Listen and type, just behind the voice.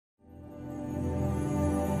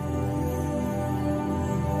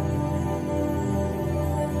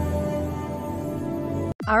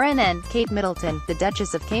RNN, Kate Middleton, the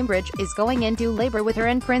Duchess of Cambridge, is going into labor with her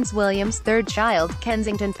and Prince William's third child,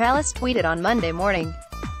 Kensington Palace tweeted on Monday morning.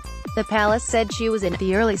 The palace said she was in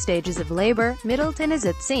the early stages of labor. Middleton is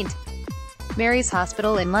at St. Mary's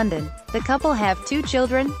Hospital in London. The couple have two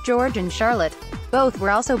children, George and Charlotte. Both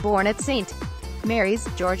were also born at St. Mary's,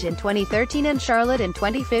 George in 2013 and Charlotte in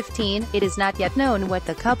 2015. It is not yet known what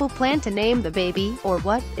the couple plan to name the baby, or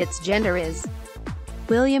what its gender is.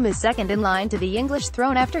 William is second in line to the English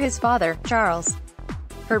throne after his father, Charles.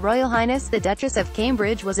 Her Royal Highness the Duchess of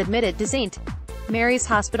Cambridge was admitted to St. Mary's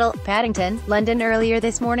Hospital, Paddington, London earlier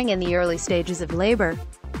this morning in the early stages of labour.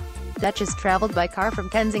 Duchess travelled by car from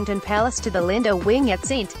Kensington Palace to the Lindo wing at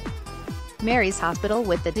St. Mary's Hospital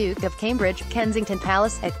with the Duke of Cambridge, Kensington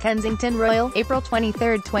Palace, at Kensington Royal, April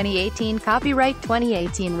 23, 2018. Copyright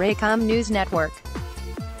 2018 Raycom News Network.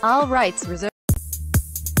 All rights reserved.